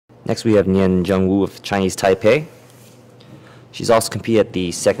Next we have Nien Jung of Chinese Taipei. She's also competed at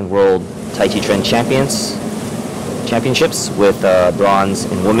the Second World Taijiquan Championships with bronze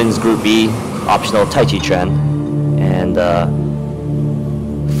in women's Group B optional Taijiquan and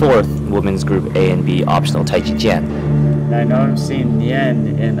fourth women's Group A and B optional Taijijian. I know I've seen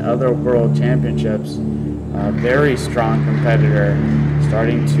Nien in other world championships, a very strong competitor,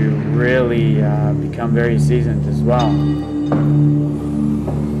 starting to really become very seasoned as well.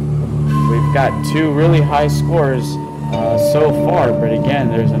 We've got two really high scores so far, but again,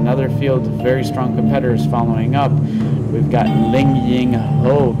 there's another field of very strong competitors following up. We've got Ling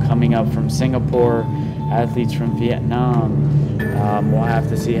Ho coming up from Singapore, athletes from Vietnam. We'll have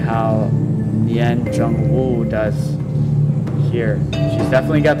to see how Nien Jung does here. She's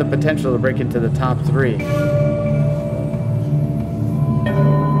definitely got the potential to break into the top three.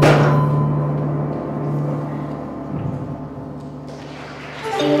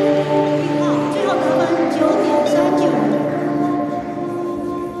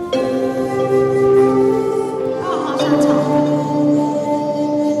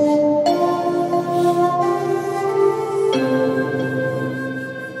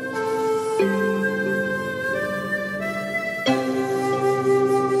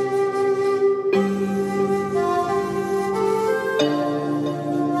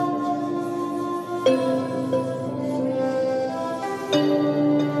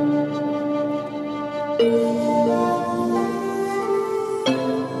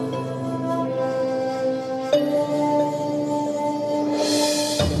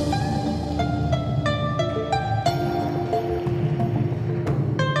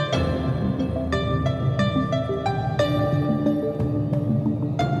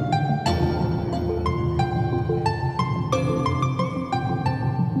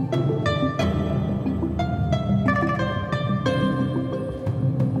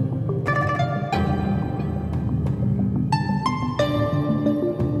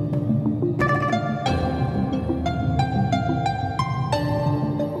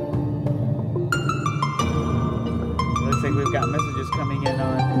 We've got messages coming in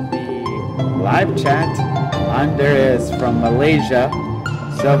on the live chat. Andres from Malaysia,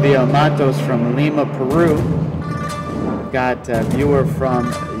 Silvio Matos from Lima, Peru. We've got a viewer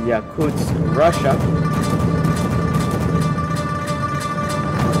from Yakutsk, Russia.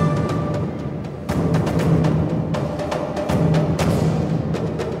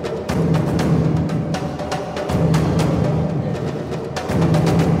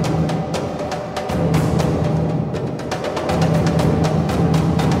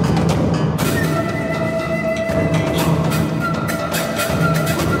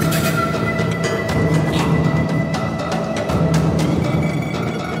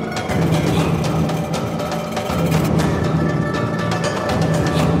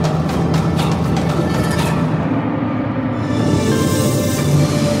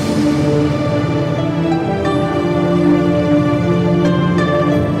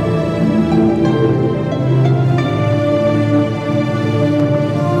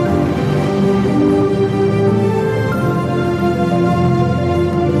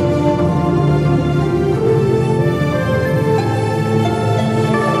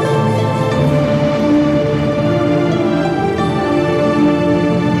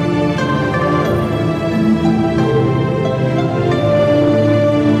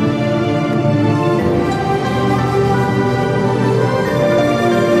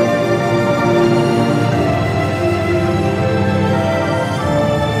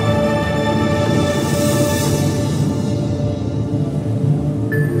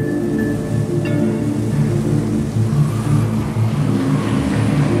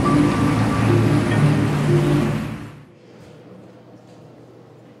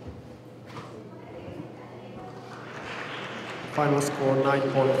 Final score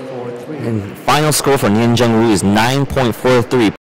 9.43. And final score for Nien Jung is 9.43.